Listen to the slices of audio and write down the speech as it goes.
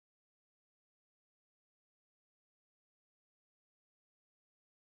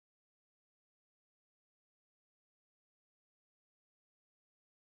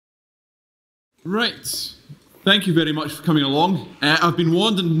Right. Thank you very much for coming along. I've been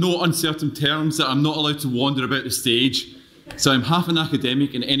warned in no uncertain terms that I'm not allowed to wander about the stage. So I'm half an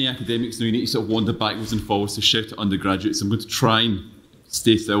academic, and any academics know you need to sort of wander backwards and forwards to shout at undergraduates. I'm going to try and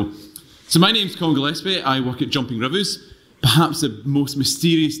stay still. So my name's Colin Gillespie. I work at Jumping Rivers, perhaps the most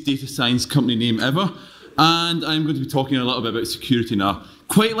mysterious data science company name ever. And I'm going to be talking a little bit about security now.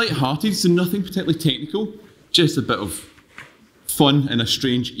 Quite light-hearted, so nothing particularly technical, just a bit of fun in a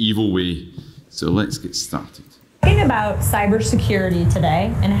strange, evil way. So let's get started. Talking about cybersecurity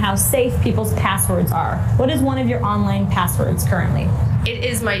today and how safe people's passwords are. What is one of your online passwords currently? It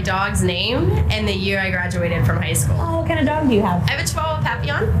is my dog's name and the year I graduated from high school. Oh, what kind of dog do you have? I have a Chihuahua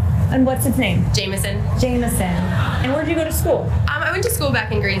Papillon. And what's its name? Jameson. Jameson. And where'd you go to school? I went to school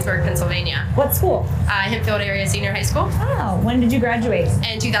back in Greensburg, Pennsylvania. What school? Hempfield Area Senior High School. Oh, when did you graduate?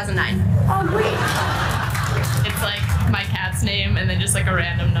 In 2009. Oh, great. It's like my cat's name and then just like a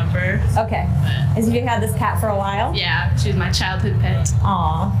random number. Okay. Has you had this cat for a while? Yeah, she's my childhood pet.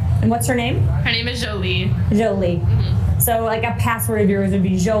 Aw. And what's her name? Her name is Jolie. Jolie. Mm-hmm. So like a password of yours would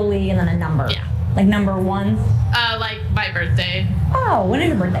be Jolie and then a number. Yeah. Like number 1? Like my birthday. Oh, when is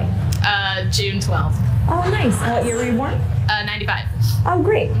your birthday? June 12th. Oh, nice. And what year were you born? 95. Oh,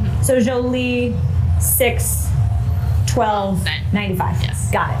 great. Mm-hmm. So Jolie, 6, 12, 95. Yes.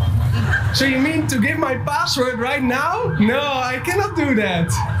 Got it. So you mean to give my password right now? No, I cannot do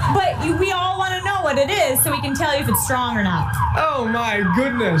that. But we all want to know what it is so we can tell you if it's strong or not. Oh my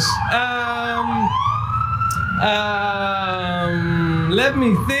goodness. Let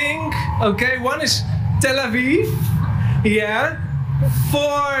me think. Okay, one is Tel Aviv. Yeah.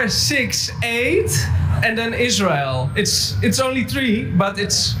 4, 6, 8, and then Israel. It's only 3, but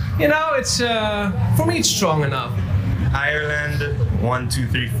it's for me it's strong enough. Ireland, 1, 2,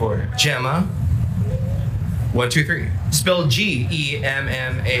 3, 4. Gemma, 1, 2, 3. Spelled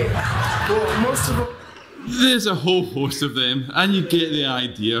G-E-M-M-A. Well, most of them. There's a whole host of them, and you get the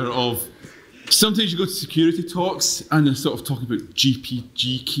idea of sometimes you go to security talks and they're sort of talking about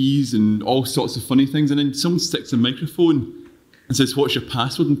GPG keys and all sorts of funny things, and then someone sticks a microphone and says, "What's your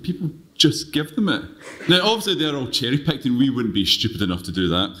password?" and people just give them it. Now, obviously, they're all cherry-picked, and we wouldn't be stupid enough to do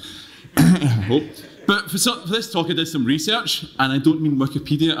that, I hope. But for this talk, I did some research, and I don't mean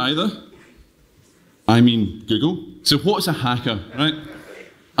Wikipedia either. I mean Google. So what's a hacker, right?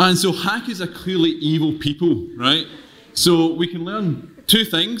 And so hackers are clearly evil people, right? So we can learn 2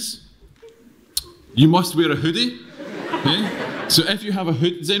 things. You must wear a hoodie. Okay? So if you have a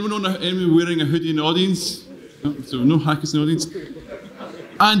hoodie, does anyone wearing a hoodie in the audience? No, so no hackers in the audience.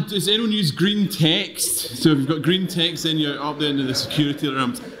 And does anyone use green text? So if you've got green text, then you're up there into the security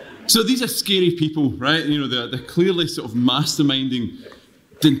realms. So these are scary people, right? You know, they're clearly sort of masterminding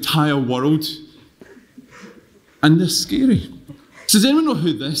the entire world. And they're scary. So does anyone know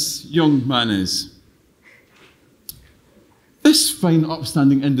who this young man is? This fine,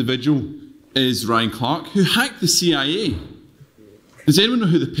 upstanding individual is Ryan Clark, who hacked the CIA. Does anyone know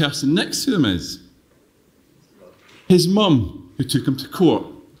who the person next to him is? His mum, who took him to court.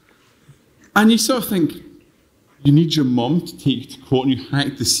 And you sort of think, you need your mum to take you to court and you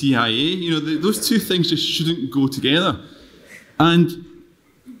hacked the CIA? You know, those 2 things just shouldn't go together. And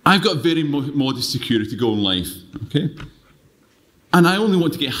I've got a very modest security goal in life, okay? And I only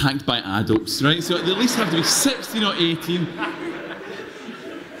want to get hacked by adults, right? So they at least have to be 16 or 18.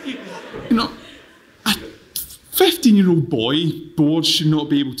 You know, a 15-year-old boy bored should not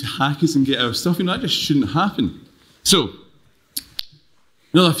be able to hack us and get our stuff. You know, that just shouldn't happen. So,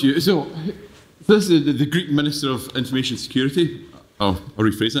 another few. So, this is the Greek Minister of Information Security. Oh, I'll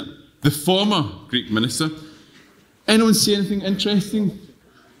rephrase it. The former Greek Minister. Anyone see anything interesting?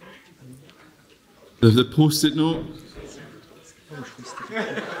 The post-it note.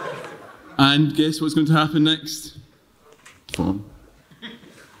 And guess what's going to happen next? Form.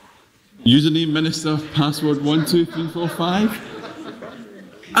 Username Minister, password 1, 2, 3, 4, 5.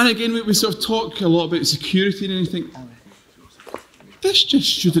 And again, we sort of talk a lot about security and you think, this just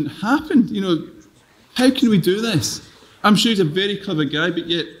shouldn't happen. You know, how can we do this? I'm sure he's a very clever guy, but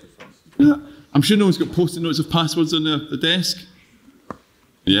yet, I'm sure no one's got post-it notes of passwords on the desk.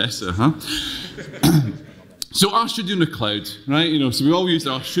 Yes, So RStudio in the cloud, right? You know, so we all use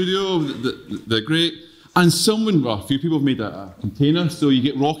RStudio, they're great. And a few people have made a container, so you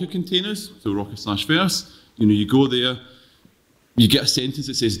get Rocker containers, so Rocker/verse. You know, you go there, you get a sentence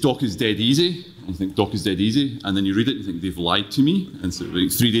that says Doc is dead easy, and you think Doc is dead easy, and then you read it and you think they've lied to me, and so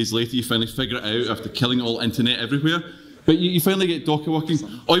like 3 days later you finally figure it out after killing all internet everywhere. But you finally get Docker working.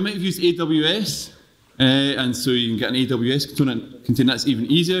 Or you might have used AWS, and so you can get an AWS container that's even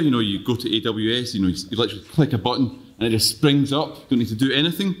easier. You know, you go to AWS, you know, you literally click a button and it just springs up, you don't need to do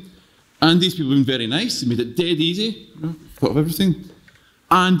anything. And these people have been very nice. They made it dead easy, thought of everything.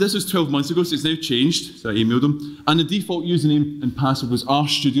 And this was 12 months ago, so it's now changed. So I emailed them. And the default username and password was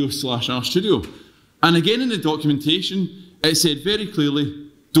rstudio/rstudio. And again in the documentation, it said very clearly,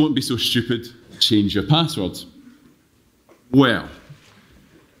 don't be so stupid, change your password. Well,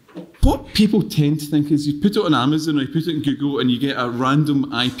 what people tend to think is you put it on Amazon or you put it in Google and you get a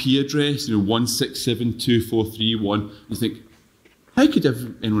random IP address, 167.243.1. You think, how could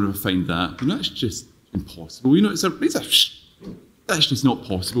anyone ever find that? That's just impossible. That's just not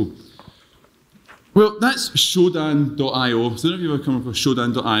possible. Well, that's Shodan.io. So I don't know if you've ever come across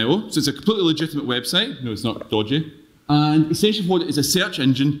Shodan.io. So it's a completely legitimate website. No, it's not dodgy. And essentially what it is a search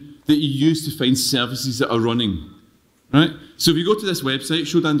engine that you use to find services that are running. Right? So if you go to this website,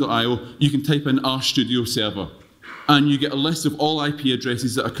 Shodan.io, you can type in RStudio server. And you get a list of all IP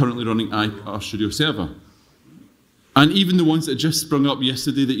addresses that are currently running RStudio server. And even the ones that just sprung up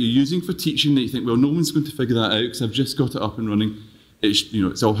yesterday that you're using for teaching that you think, well, no one's going to figure that out because I've just got it up and running.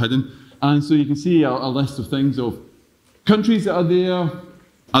 It's all hidden. And so you can see a list of things of countries that are there.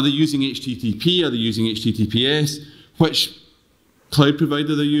 Are they using HTTP? Are they using HTTPS? Which cloud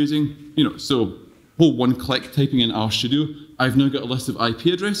provider they're using? So whole one-click typing in RStudio. I've now got a list of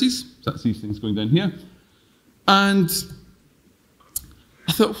IP addresses. So that's these things going down here. And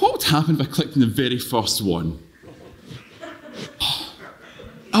I thought, what would happen if I clicked on the very first one?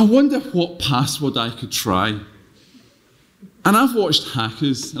 I wonder what password I could try. And I've watched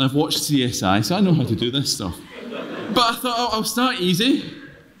Hackers and I've watched CSI, so I know how to do this stuff. But I thought I'll start easy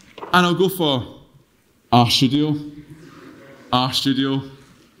and I'll go for RStudio,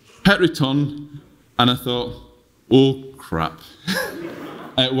 hit return, and I thought, oh crap.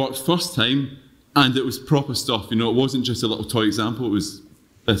 It worked first time and it was proper stuff. It wasn't just a little toy example, it was,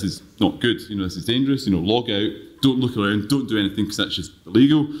 this is not good, this is dangerous, log out, don't look around, don't do anything because that's just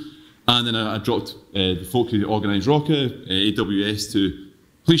illegal. And then I dropped the folk who organised Rocket, AWS, to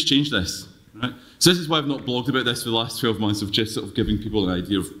please change this. Right? So this is why I've not blogged about this for the last 12 months, of just sort of giving people an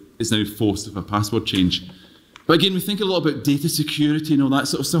idea of it's now forced of a password change. But again, we think a lot about data security and all that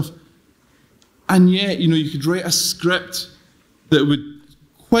sort of stuff. And yet, you could write a script that would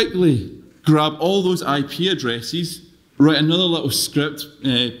quickly grab all those IP addresses, write another little script,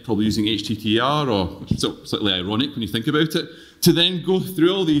 probably using HTTR, or slightly ironic when you think about it, to then go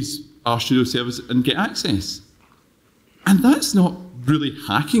through all these RStudio servers and get access. And that's not really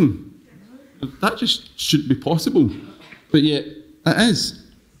hacking. That just shouldn't be possible. But yet, it is.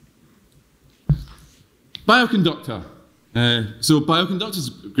 Bioconductor. So Bioconductor is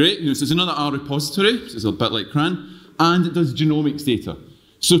great. So it's another R repository. So it's a bit like CRAN. And it does genomics data.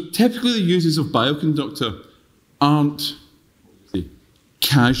 So typically the users of Bioconductor aren't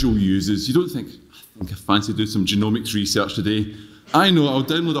casual users. You don't think, I fancy doing some genomics research today. I know I'll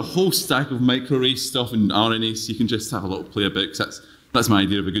download a whole stack of microarray stuff and RNA so you can just have a little play about, because that's my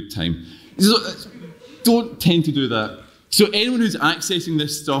idea of a good time. So, don't tend to do that. So anyone who's accessing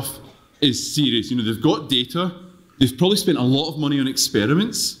this stuff is serious. They've got data. They've probably spent a lot of money on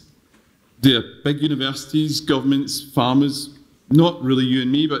experiments. They're big universities, governments, farmers, not really you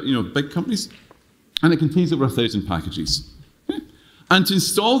and me, but big companies. And it contains over 1,000 packages. Okay? And to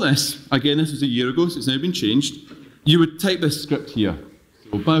install this, again, this was a year ago, so it's now been changed. You would type this script here.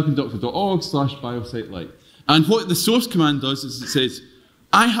 So bioconductor.org/biositelite. And what the source command does is it says,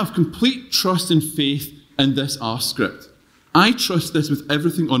 I have complete trust and faith in this R script. I trust this with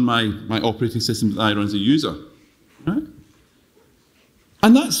everything on my operating system that I run as a user. Right?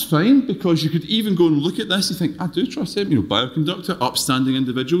 And that's fine, because you could even go and look at this and think, I do trust him. Bioconductor, upstanding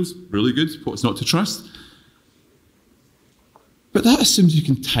individuals, really good. What's not to trust? But that assumes you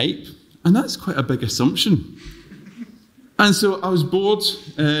can type, and that's quite a big assumption. And so I was bored,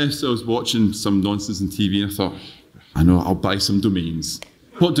 so I was watching some nonsense on TV, and I thought, I know, I'll buy some domains.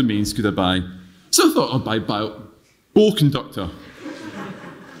 What domains could I buy? So I thought I'll buy Bioconductor.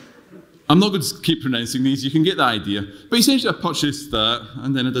 I'm not going to keep pronouncing these, you can get the idea. But essentially I purchased that,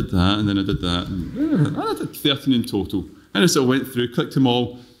 and then I did that, and then I did that. And I did 13 in total. And I sort of went through, clicked them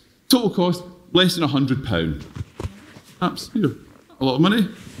all. Total cost, less than £100. That's, a lot of money.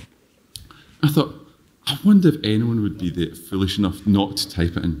 I thought, I wonder if anyone would be foolish enough not to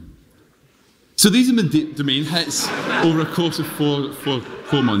type it in. So these are my domain hits over a course of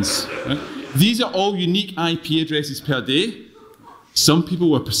four months. Right? These are all unique IP addresses per day. Some people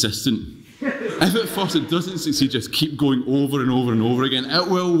were persistent. If at first it doesn't succeed, just keep going over and over and over again. It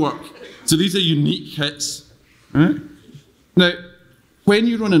will work. So these are unique hits. Right? Now, when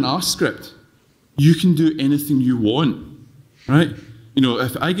you run an R script, you can do anything you want. Right?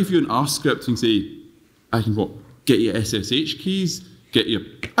 If I give you an R script and say, I can get you SSH keys, get you.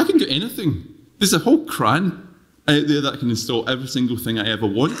 I can do anything. There's a whole cran out there that can install every single thing I ever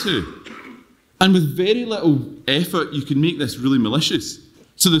want to. And with very little effort, you can make this really malicious.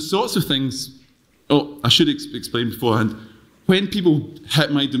 So the sorts of things, I should explain beforehand, when people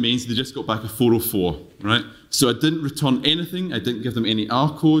hit my domains, they just got back a 404, right? So I didn't return anything, I didn't give them any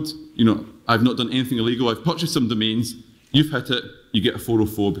R code, I've not done anything illegal, I've purchased some domains, you've hit it, you get a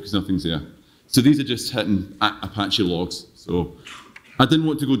 404 because nothing's there. So these are just hitting Apache logs. So I didn't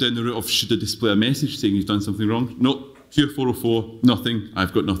want to go down the route of should I display a message saying you've done something wrong? Nope, pure 404, nothing,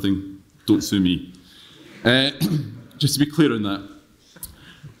 I've got nothing, don't sue me. Just to be clear on that.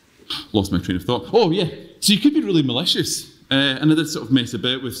 Lost my train of thought. Oh yeah, so you could be really malicious. And I did sort of mess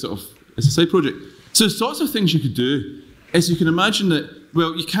about with as a side project. So the sorts of things you could do is you can imagine that,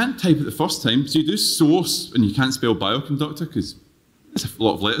 well, you can't type it the first time, so you do source, and you can't spell bioconductor, because there's a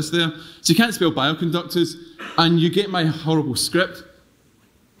lot of letters there. So you can't spell bioconductors, and you get my horrible script,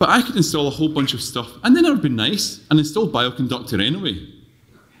 but I could install a whole bunch of stuff, and then it would be nice, and install bioconductor anyway,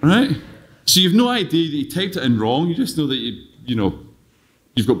 right? So you've no idea that you typed it in wrong, you just know that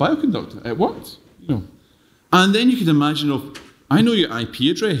you've got bioconductor, it worked, And then you could imagine I know your IP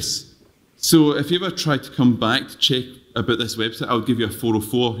address. So if you ever try to come back to check about this website, I would give you a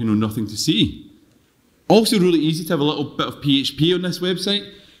 404, nothing to see. Also really easy to have a little bit of PHP on this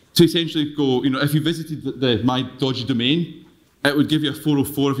website to essentially go, if you visited my dodgy domain, it would give you a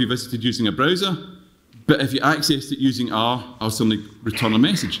 404 if you visited using a browser. But if you accessed it using R, I'll suddenly return a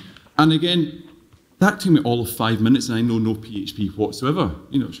message. And again, that took me all of 5 minutes and I know no PHP whatsoever.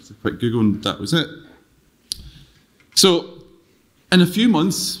 Just a quick Google and that was it. So, in a few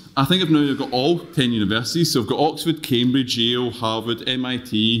months, I think I've now got all 10 universities. So I've got Oxford, Cambridge, Yale, Harvard,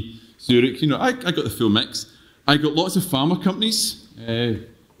 MIT, Zurich. I got the full mix. I got lots of pharma companies,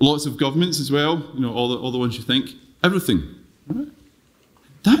 lots of governments as well. All the ones you think. Everything. Right?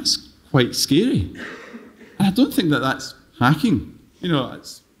 That's quite scary. And I don't think that that's hacking.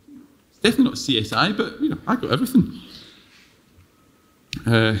 It's definitely not CSI, but I got everything.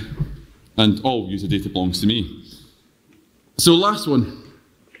 And all user data belongs to me. So last one,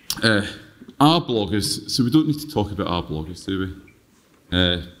 R bloggers. So we don't need to talk about R bloggers, do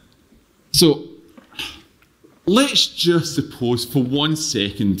we? So let's just suppose for 1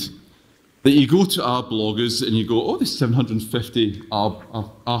 second that you go to R bloggers and you go, oh, there's 750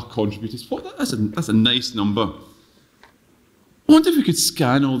 R contributors. That's a nice number. I wonder if we could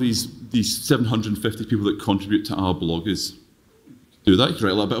scan all these 750 people that contribute to R bloggers. Do that, you could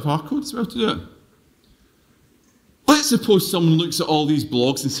write a little bit of R code as well to do it. Let's suppose someone looks at all these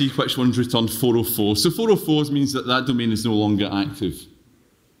blogs and see which ones return 404. So 404 means that that domain is no longer active.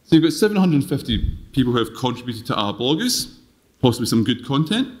 So you've got 750 people who have contributed to our bloggers, possibly some good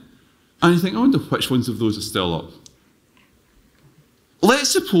content, and you think, I wonder which ones of those are still up.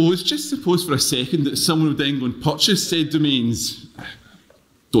 Let's suppose, just suppose for a second, that someone would then go and purchase said domains.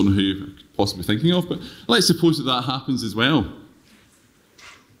 Don't know who you're possibly thinking of, but let's suppose that that happens as well.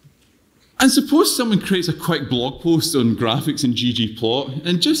 And suppose someone creates a quick blog post on graphics in ggplot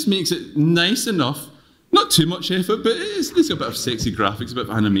and just makes it nice enough, not too much effort, but it's got a bit of sexy graphics, a bit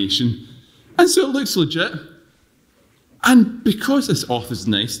of animation. And so it looks legit. And because this author's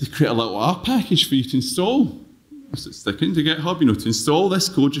nice, they create a little R package for you to install. So stick into GitHub, to install this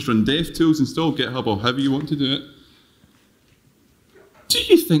code, just run DevTools, install GitHub, or however you want to do it. Do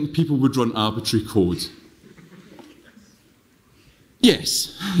you think people would run arbitrary code?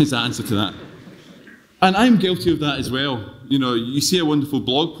 Yes, is the answer to that. And I'm guilty of that as well. You see a wonderful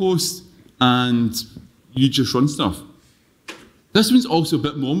blog post and you just run stuff. This one's also a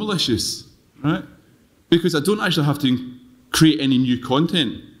bit more malicious, right? Because I don't actually have to create any new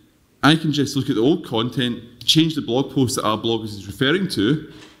content. I can just look at the old content, change the blog post that our bloggers is referring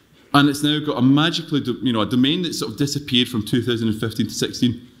to, and it's now got a magically, a domain that sort of disappeared from 2015 to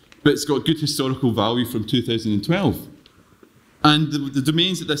 16, but it's got good historical value from 2012. And the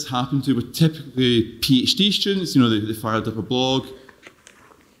domains that this happened to were typically PhD students. They fired up a blog,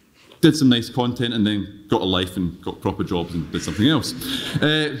 did some nice content, and then got a life and got proper jobs and did something else.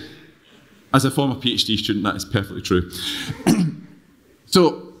 As a former PhD student, that is perfectly true.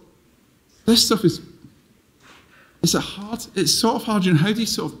 So this stuff it's sort of hard. How do you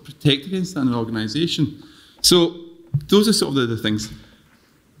sort of protect against that in an organisation? So those are sort of the things.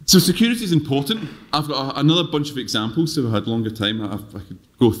 So security is important. I've got another bunch of examples, so if I had longer time, I could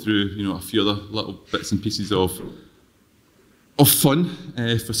go through a few other little bits and pieces of fun,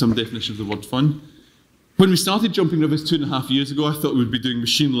 for some definition of the word fun. When we started Jumping Rivers 2.5 years ago, I thought we would be doing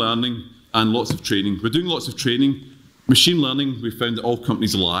machine learning and lots of training. We're doing lots of training. Machine learning, we found that all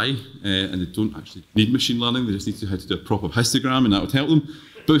companies lie, and they don't actually need machine learning, they just need to know how to do a proper histogram, and that would help them.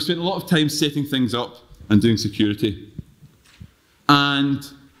 But we spent a lot of time setting things up and doing security. And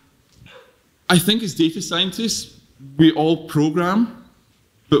I think as data scientists, we all program,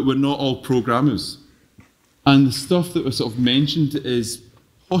 but we're not all programmers. And the stuff that was sort of mentioned is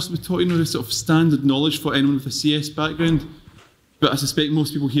possibly taught, you know, the sort of standard knowledge for anyone with a CS background. But I suspect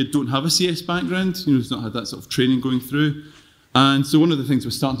most people here don't have a CS background, you know, who's not had that sort of training going through. And so one of the things we're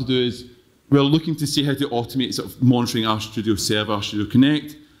starting to do is we're looking to see how to automate sort of monitoring RStudio Serve, RStudio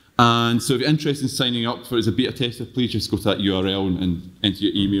Connect. And so if you're interested in signing up for as a beta tester, please just go to that URL and enter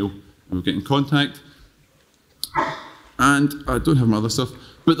your email and we'll get in contact. And I don't have my other stuff,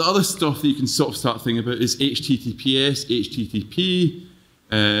 but the other stuff that you can sort of start thinking about is HTTPS, HTTP,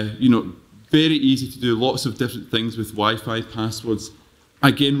 you know, very easy to do lots of different things with Wi-Fi passwords.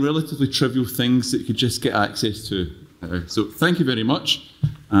 Again, relatively trivial things that you could just get access to. So thank you very much,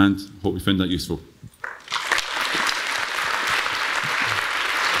 and hope you found that useful.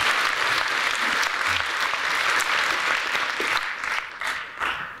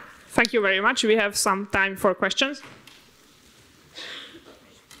 Thank you very much. We have some time for questions.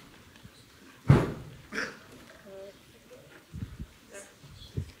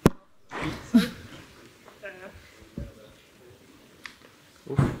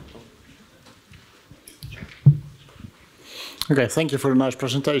 Okay, thank you for the nice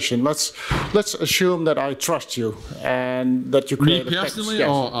presentation. Let's assume that I trust you and that you create Me personally,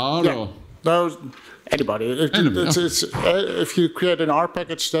 or R? Yeah. No, anybody. If you create an R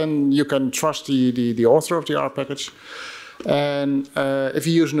package, then you can trust the author of the R package. And if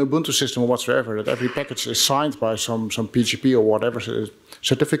you use an Ubuntu system or whatsoever, that every package is signed by some PGP or whatever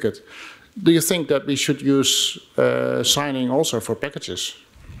certificate. Do you think that we should use signing also for packages?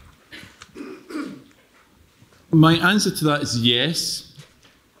 My answer to that is yes,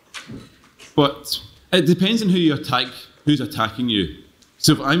 but it depends on who you attack, who's attacking you.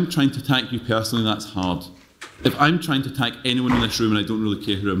 So if I'm trying to attack you personally, that's hard. If I'm trying to attack anyone in this room and I don't really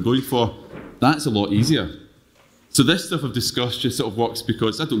care who I'm going for, that's a lot easier. So this stuff I've discussed just sort of works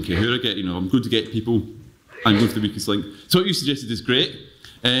because I don't care who I get, you know, I'm going to get people, I'm going for the weakest link. So what you suggested is great.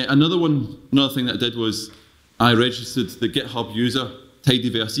 Another thing that I did was I registered the GitHub user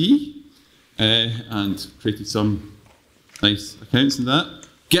tidyverse and created some nice accounts in that.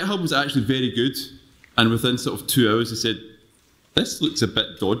 GitHub was actually very good, and within sort of 2 hours they said, this looks a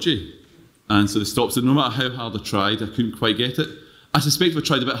bit dodgy. And so they stopped. So no matter how hard I tried, I couldn't quite get it. I suspect if I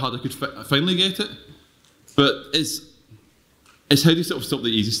tried a bit harder, I could finally get it. But it's how do you sort of stop the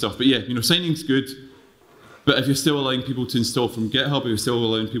easy stuff? But yeah, you know, signing's good, but if you're still allowing people to install from GitHub, if you're still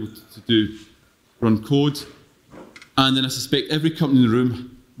allowing people to run code, and then I suspect every company in the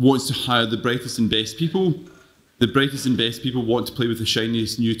room wants to hire the brightest and best people. The brightest and best people want to play with the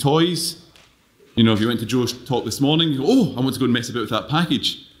shiniest new toys. You know, if you went to Joe's talk this morning, you go, oh, I want to go and mess about with that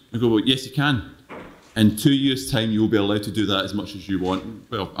package. You go, well, yes, you can. In 2 years' time, you'll be allowed to do that as much as you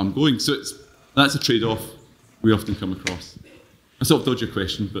want. Well, I'm going. So that's a trade-off we often come across. I sort of dodged your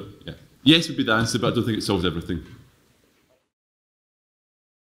question, but yeah. Yes would be the answer, but I don't think it solves everything.